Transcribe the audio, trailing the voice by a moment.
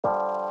So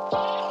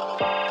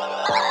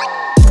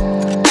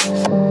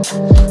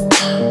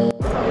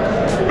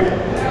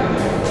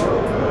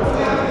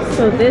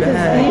this is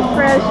Deep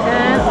Fresh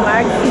and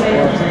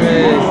Blacksmith.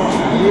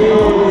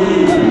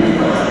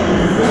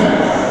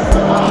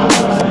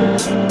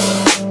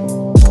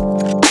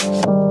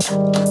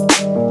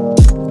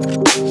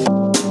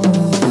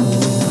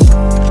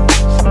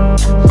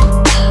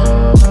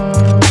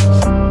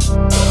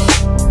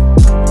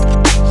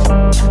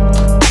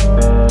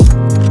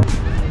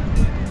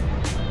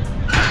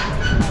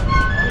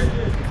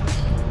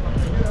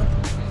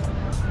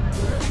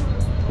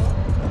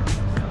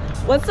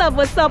 What's up,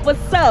 what's up,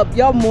 what's up?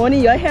 Your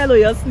morning, your hello,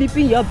 you're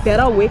sleeping, you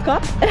better wake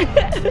up.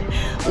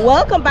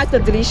 Welcome back to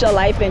Delicious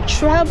Life and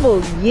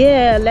Travel.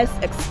 Yeah, let's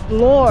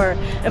explore.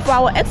 And for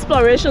our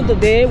exploration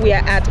today, we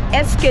are at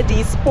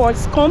SKD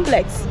Sports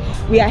Complex.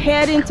 We are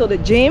heading to the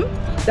gym,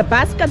 the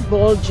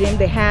basketball gym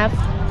they have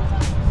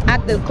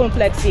at the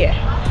complex here.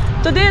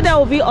 Today there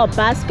will be a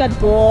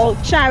basketball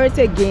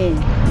charity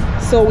game.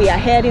 So we are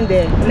heading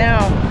there.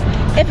 Now,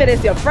 if it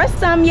is your first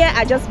time here,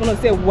 I just want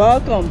to say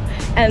welcome.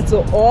 And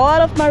to all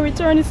of my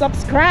returning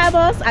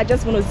subscribers, I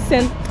just want to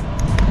send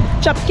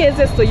chop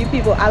kisses to you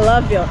people. I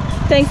love you.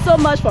 Thanks so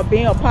much for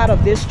being a part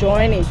of this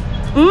journey.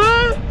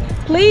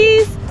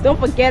 Please don't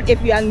forget, if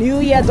you are new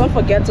here, don't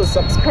forget to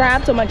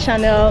subscribe to my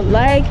channel,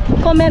 like,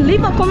 comment,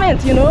 leave a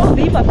comment,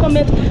 leave a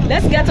comment.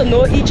 Let's get to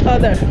know each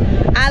other.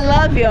 I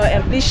love you,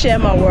 and please share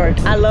my work.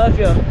 I love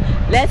you.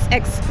 Let's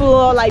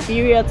explore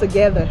Liberia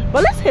together.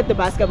 But let's hit the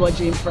basketball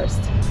gym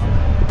first.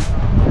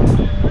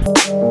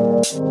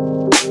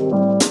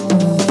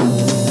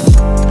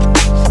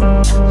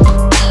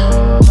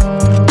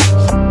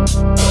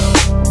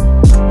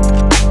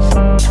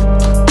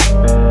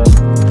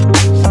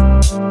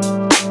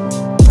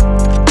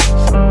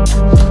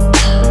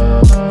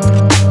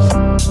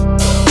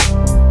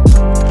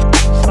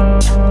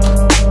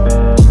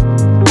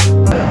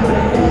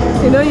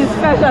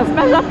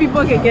 Special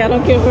people can get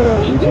on camera.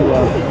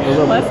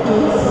 What's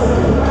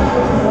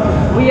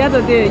cool? We are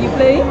today. You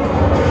play?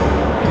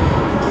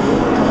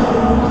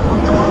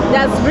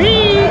 That's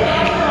free.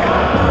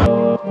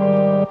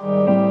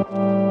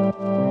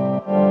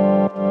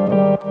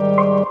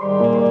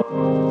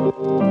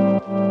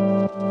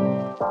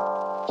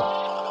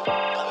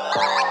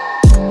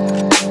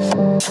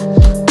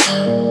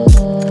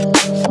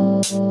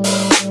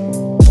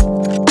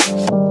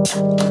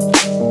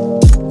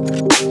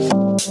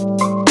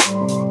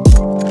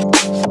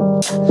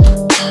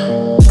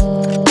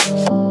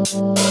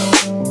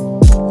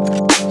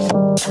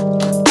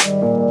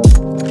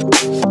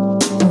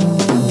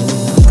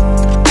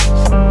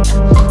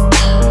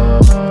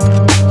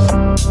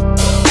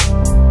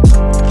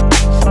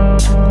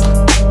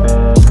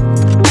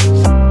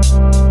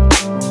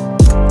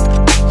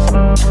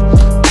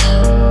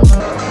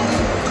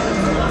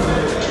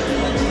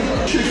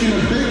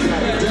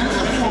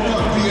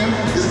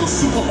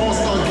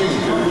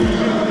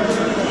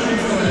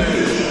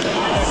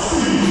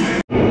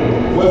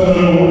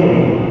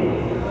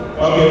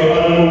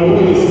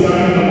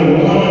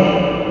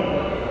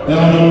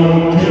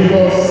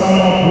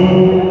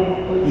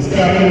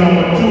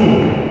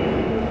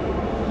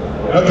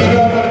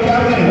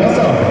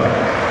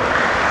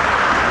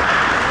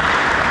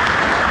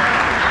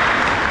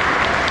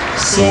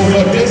 So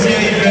for this year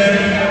event,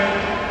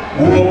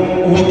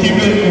 we'll keep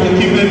it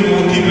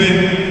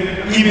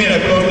even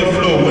across the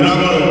floor. We're not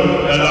going to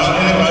allow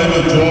anybody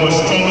to draw a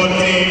stronger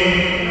team.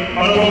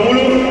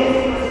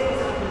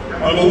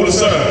 Honorable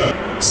sir.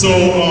 So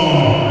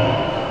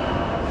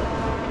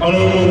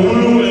Honorable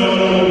Wulu and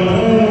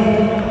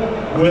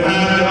Honorable will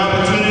have the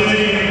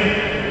opportunity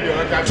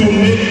to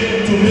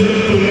make a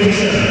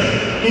donation,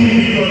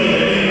 individual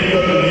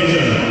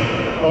donation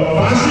of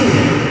fashion.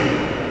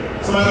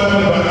 Somebody come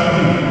to the back.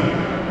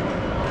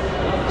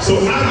 So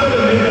after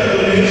they make that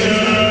donation,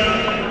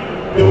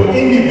 they will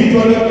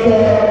individually call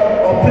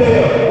a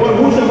player,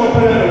 whichever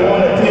player they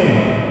want a team.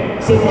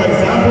 So for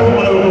example,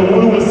 Honorable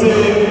Wulu will say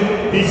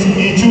he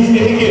choose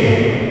AK.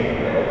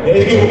 The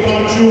AK will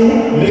come through,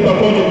 make a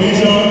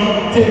contribution,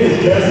 take his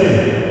jersey.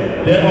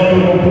 Then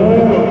Honorable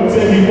Wulu will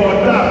say he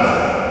got Taps.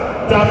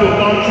 Taps will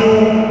come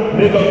through,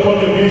 make a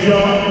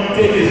contribution,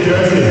 take his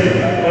jersey.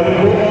 And we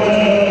go on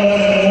and on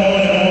and on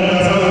and on.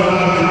 That's how we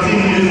have the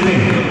team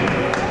listing.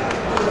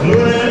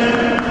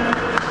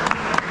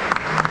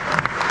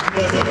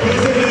 So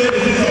basically,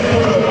 this is a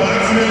photo of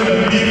Blacksmith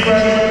and Deep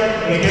Fresh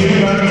and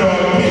giving back to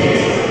our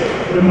kids.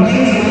 The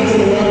money goes to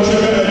one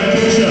children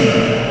education.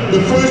 The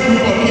first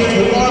group of kids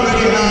we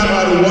already have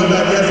are the ones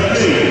that gets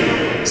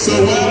paid. So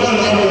whatever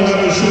level we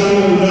have to show,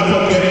 we'll not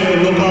forget to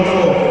look out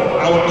for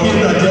our kids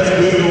that just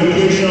go to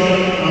education.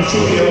 I'm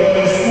sure they're all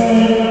in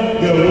school,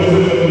 they're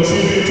willing to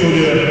contribute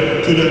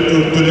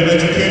to the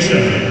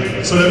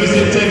education. So let me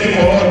say thank you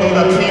for all those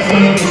that came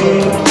in.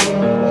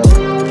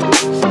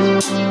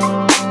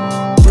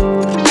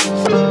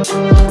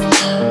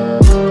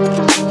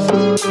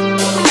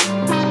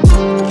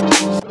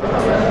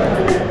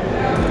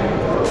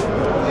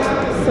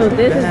 So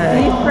this is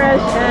Deep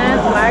Fresh and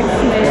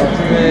Blacksmith.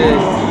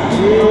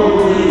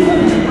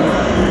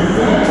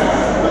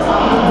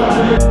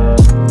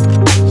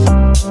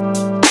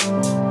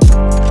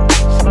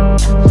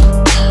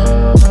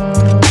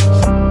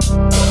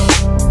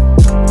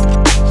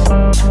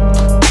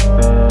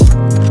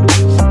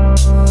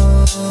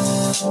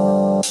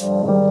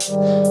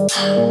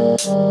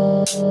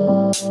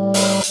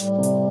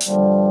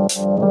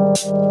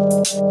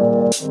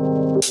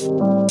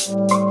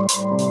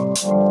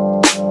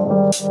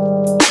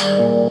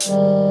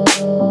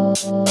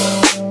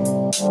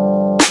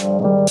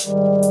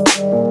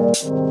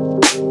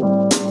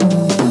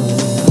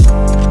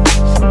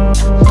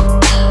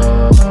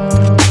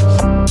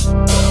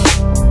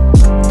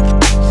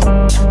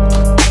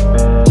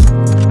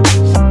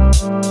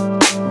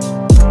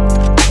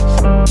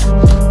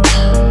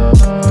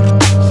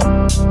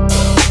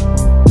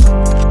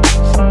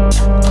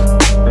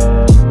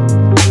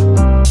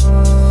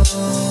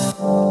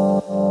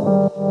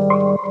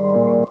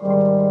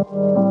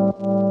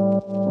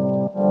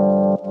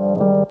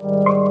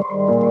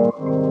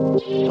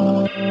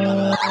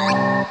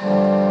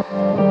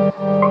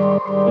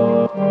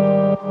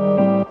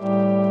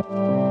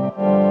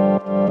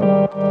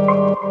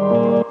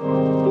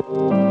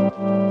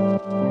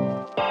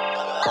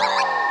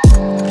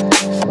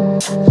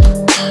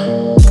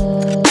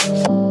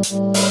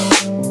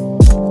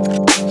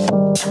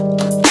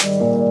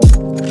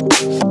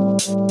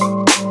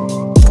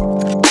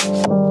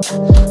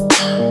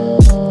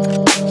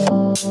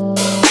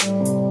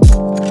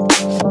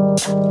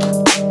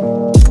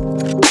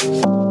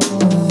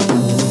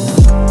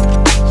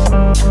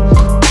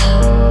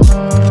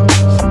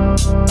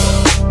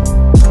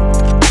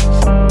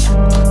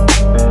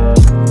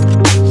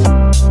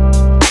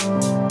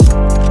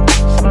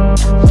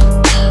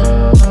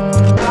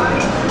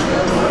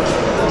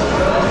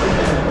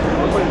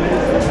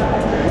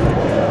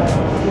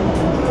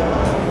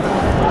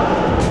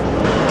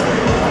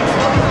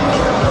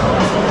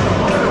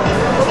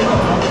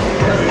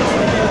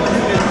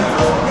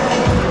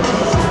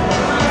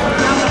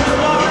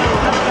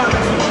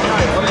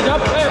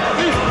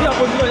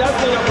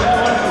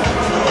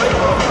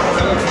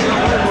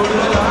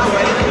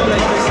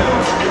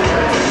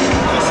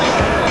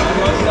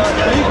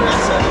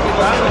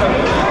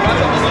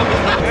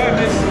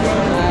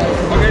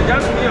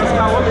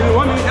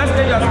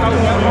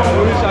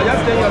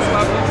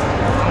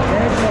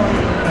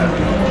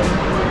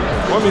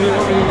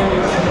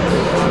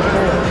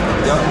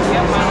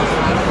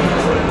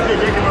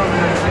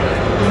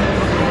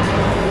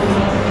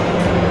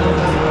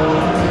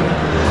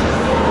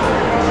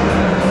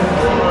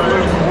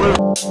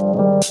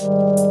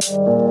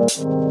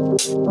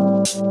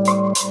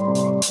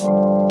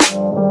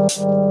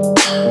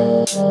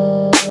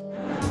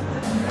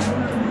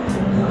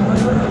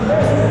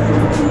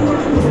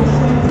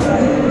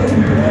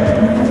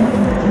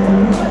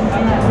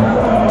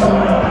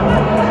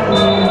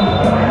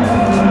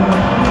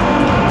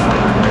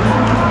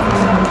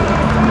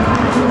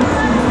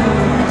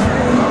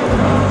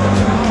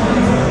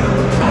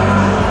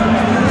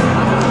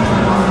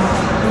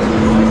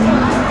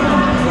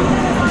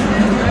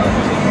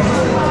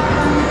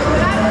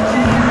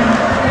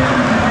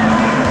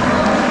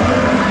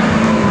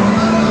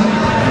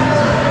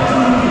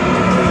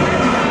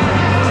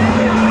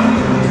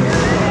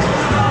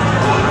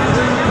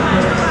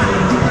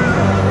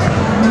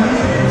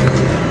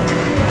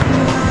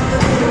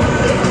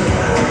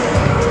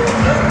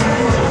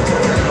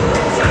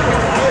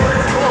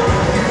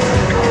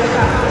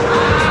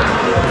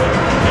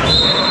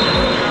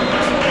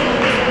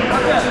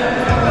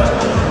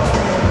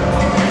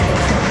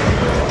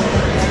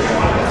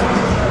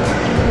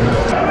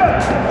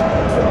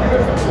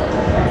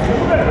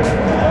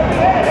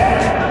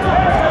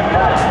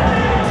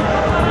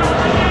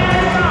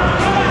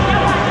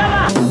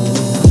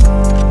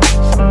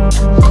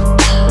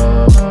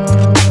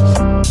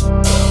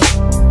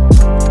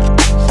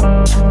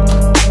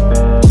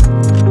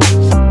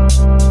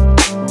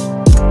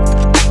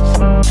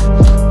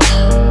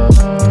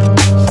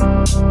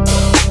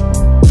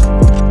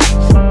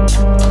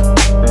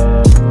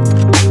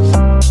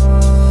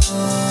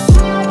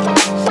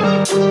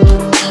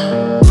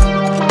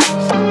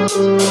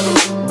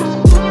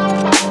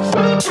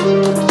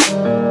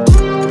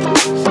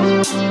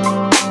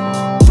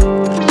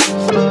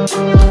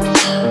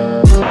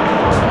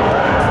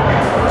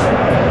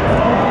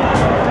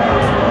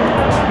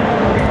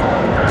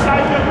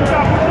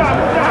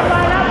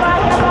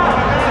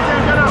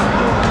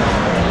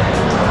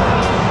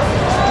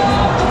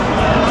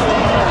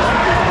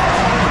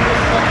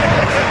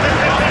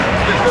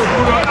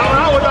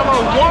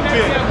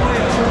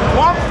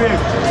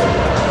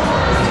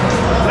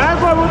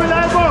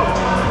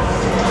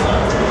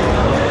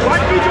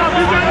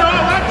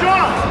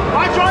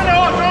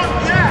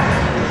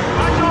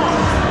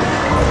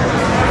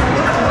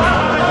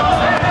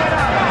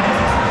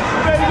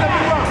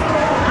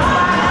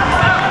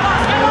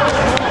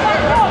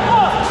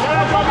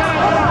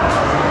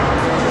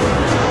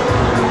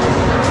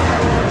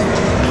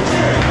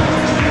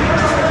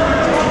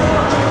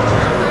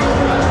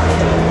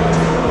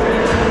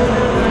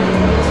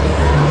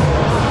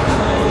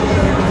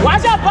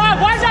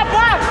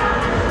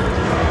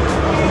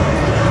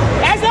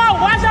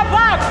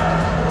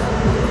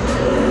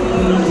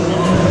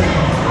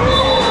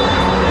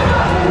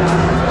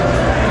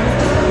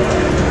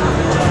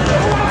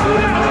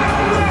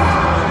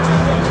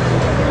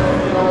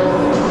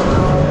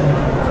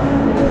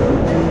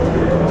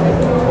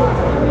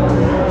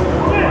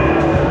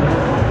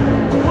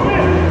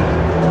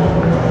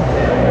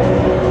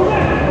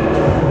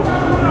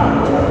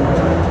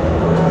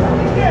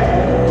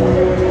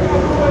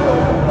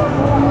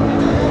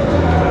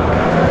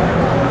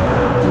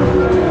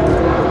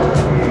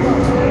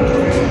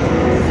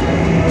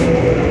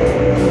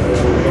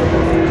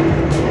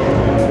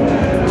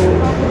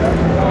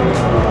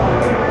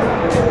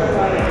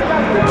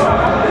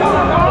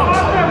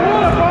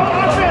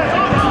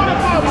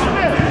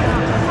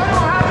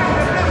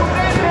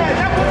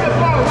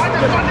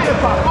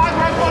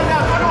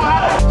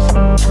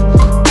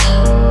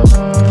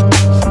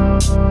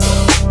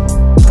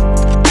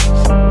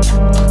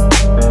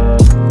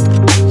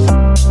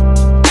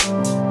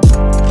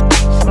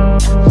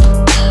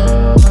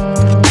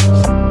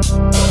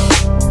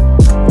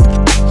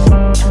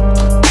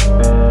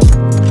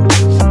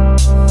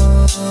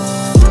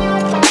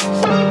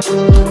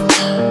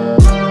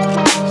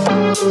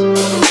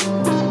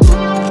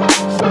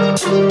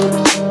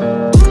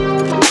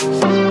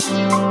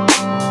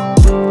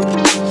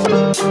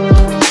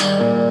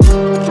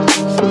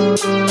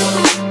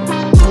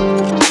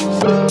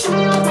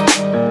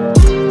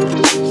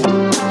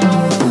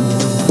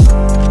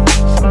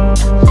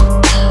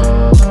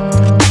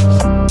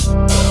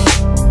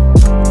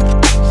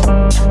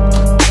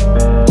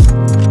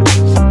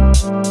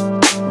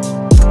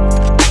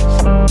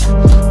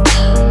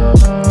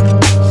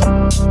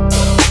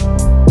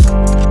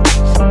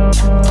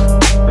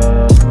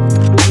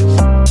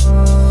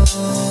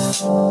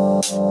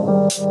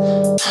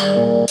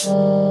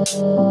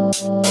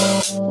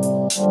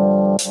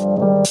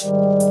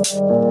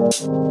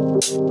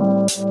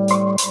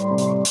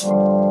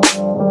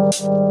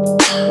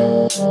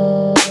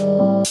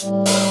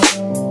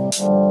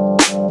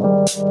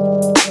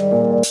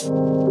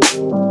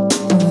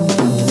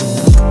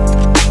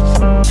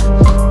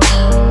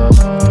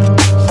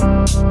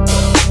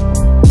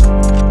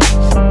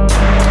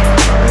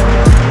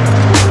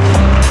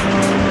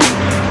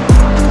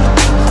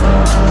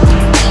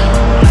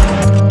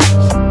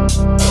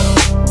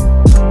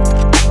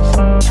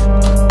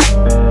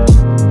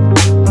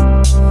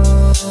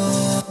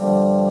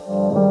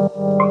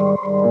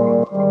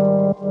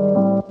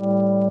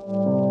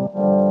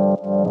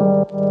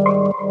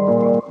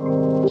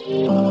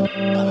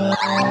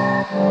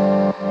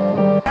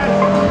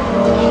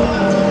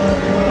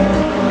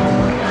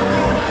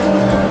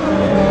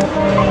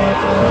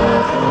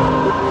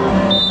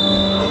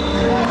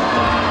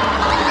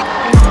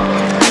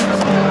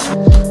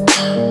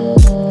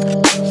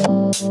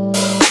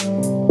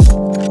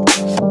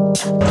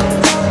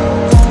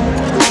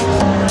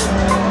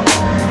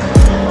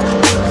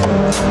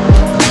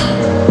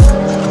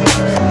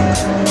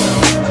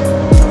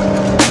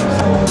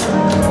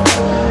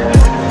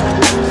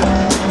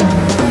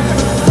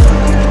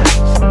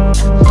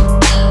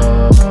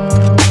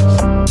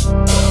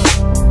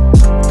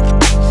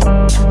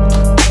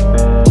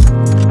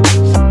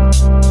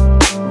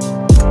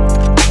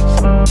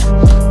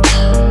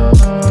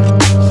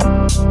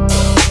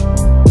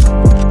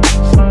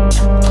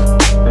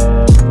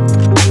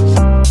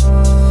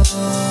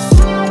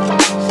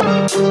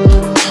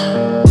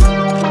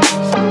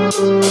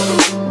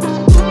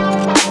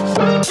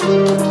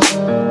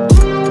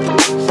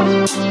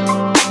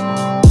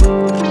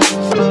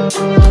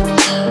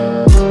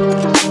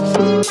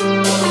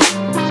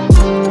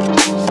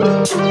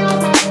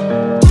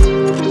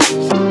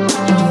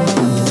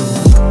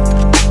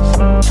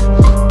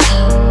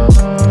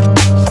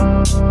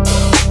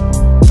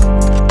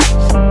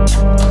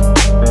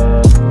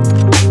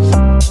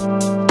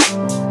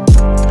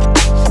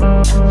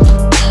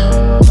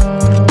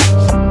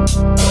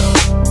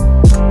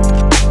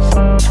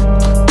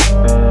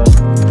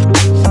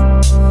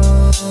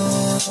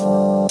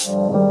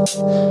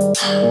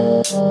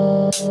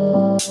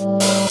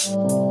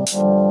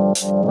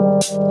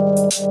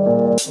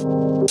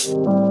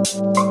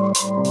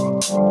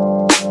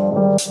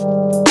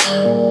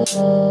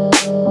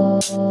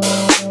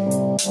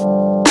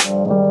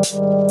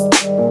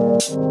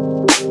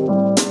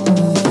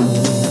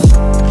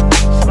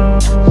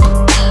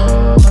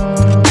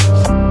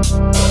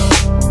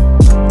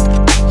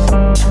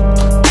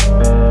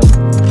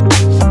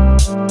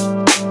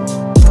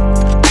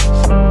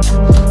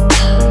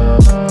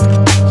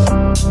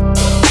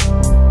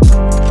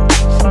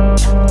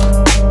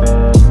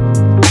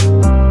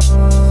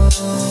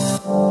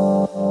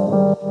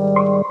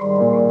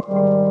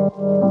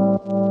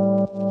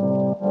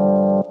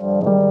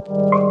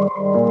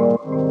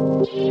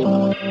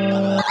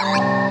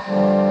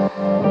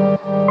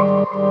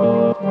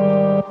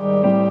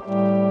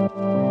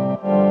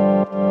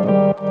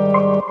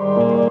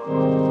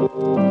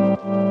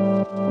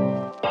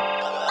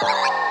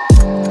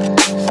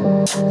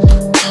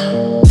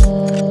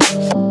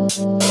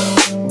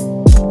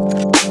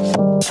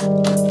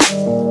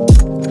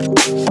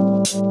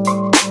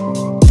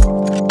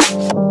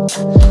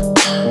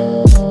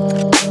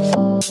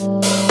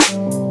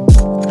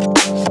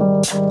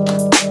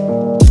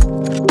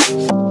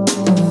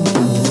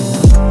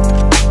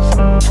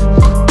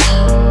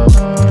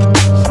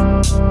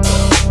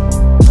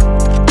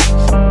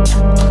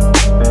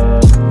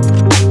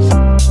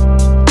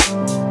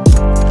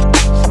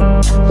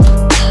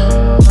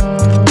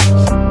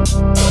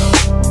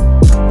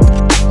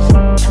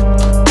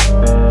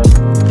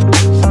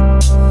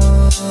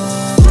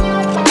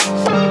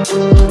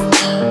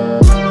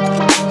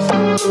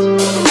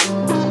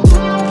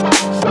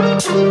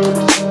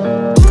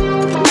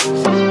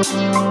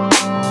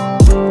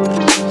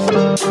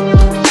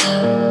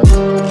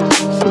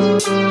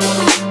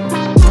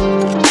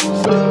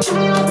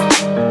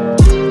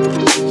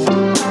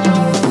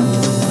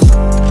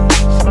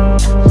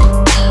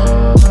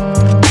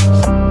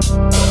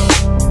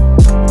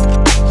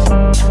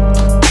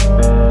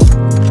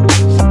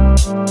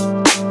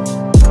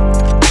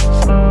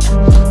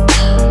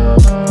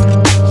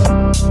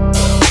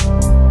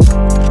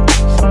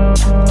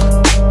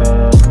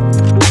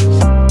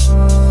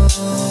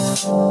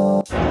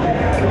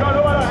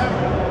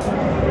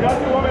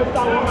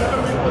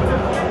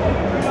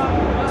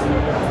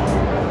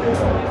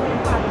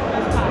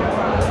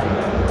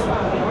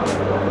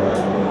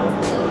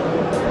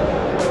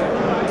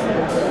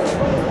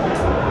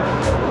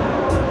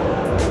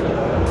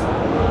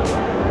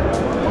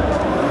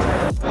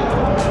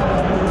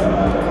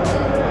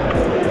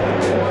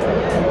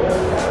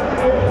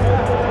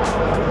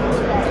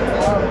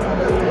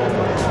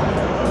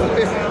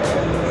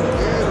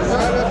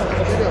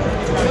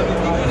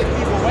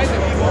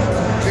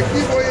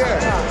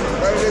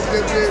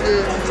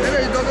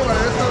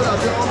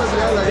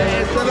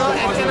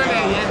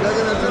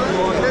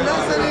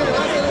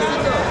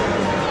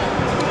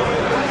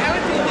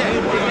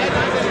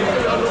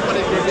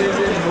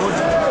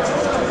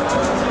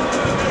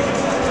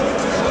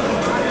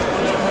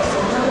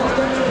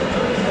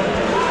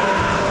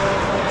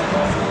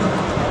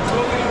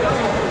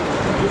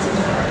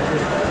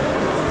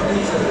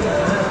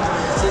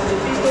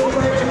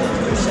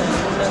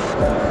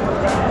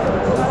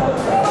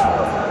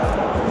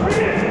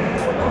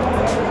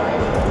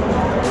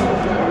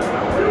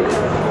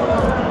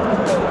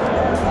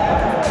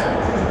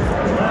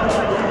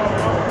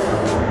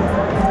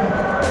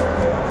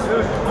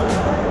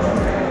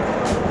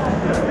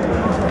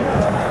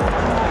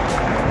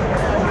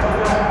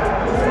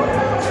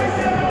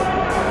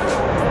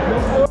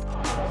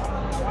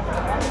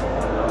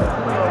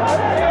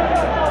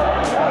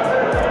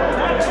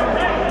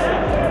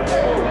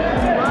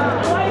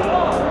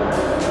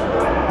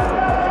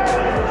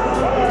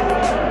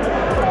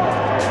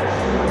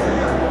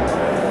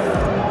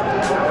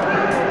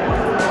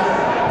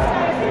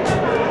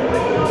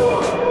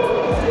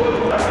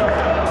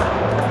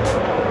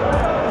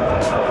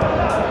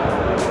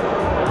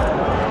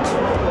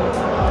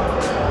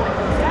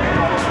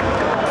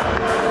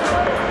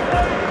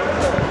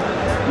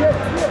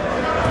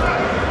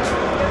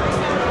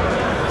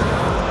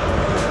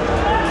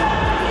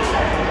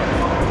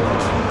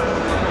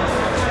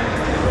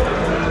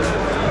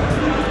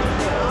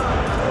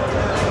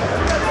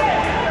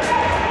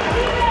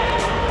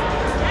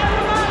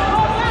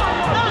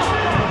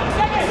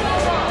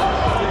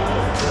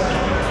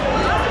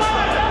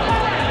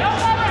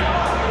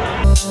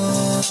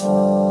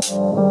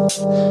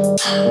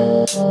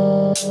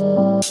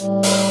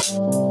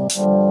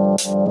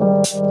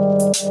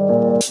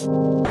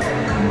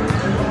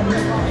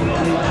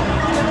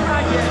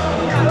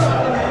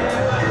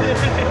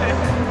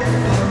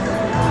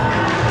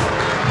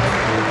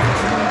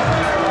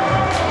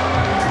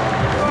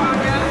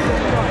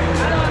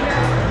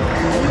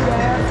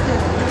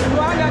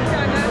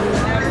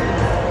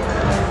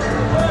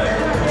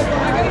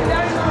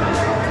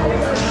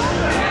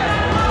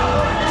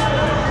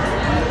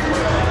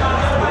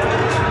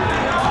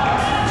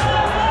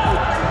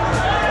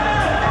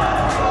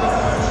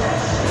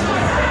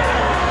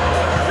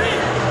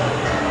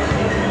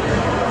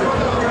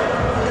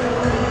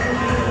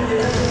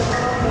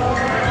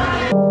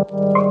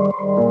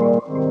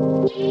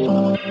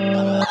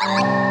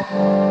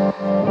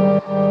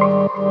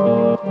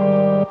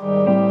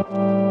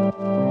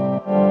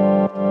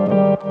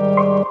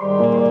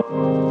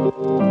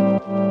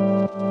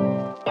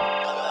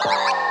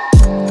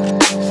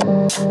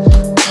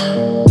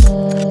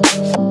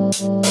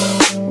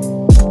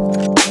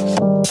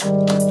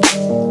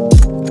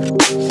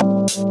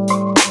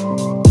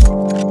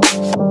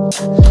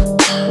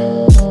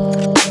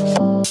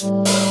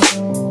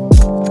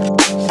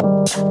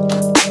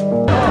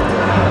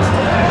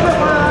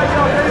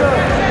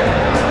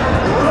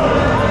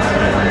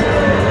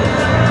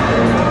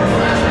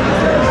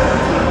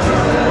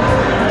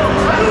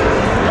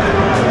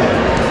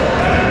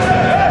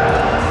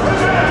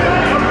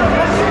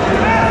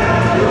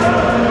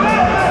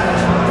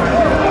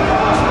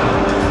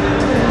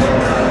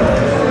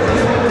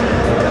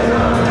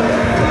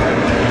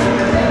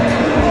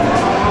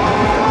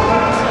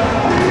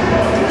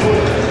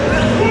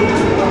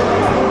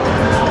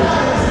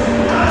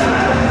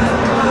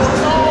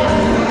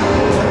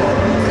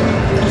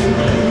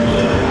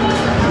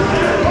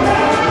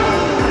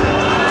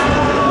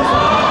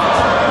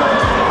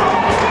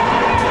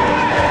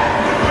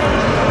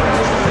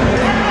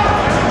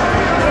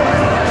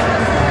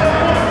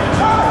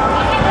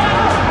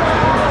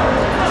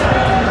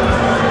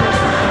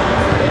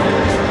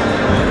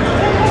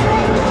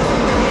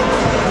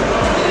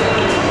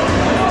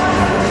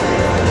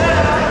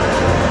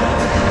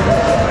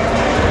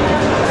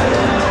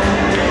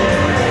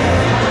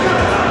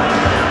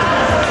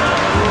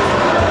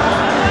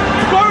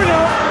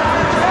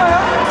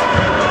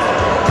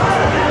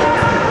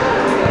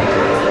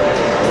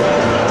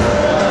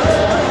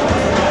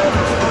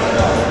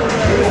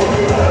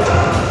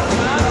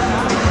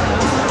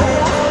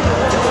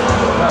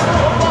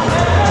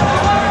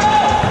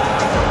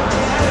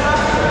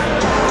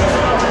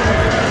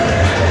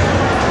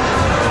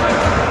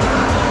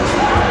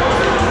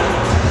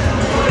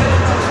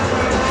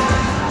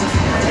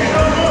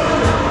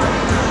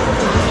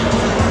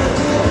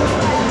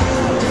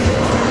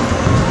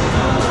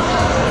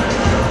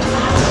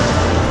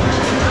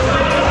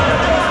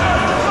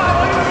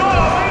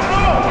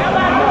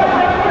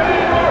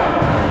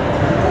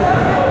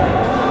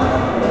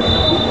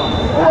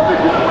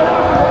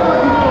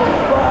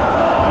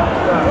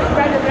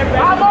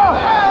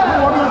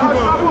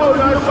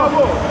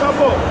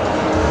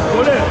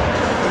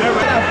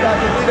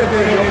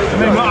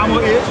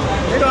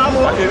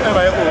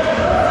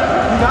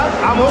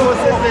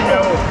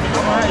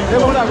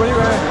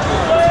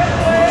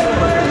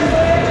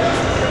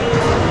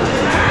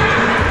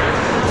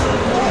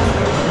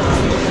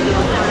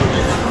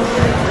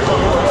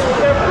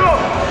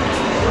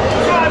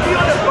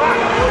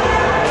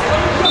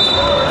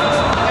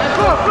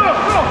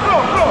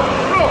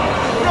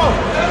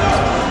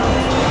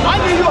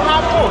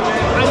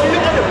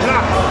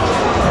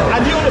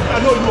 I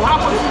know you have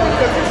to shoot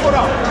the people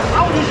out.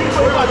 How would you shoot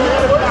for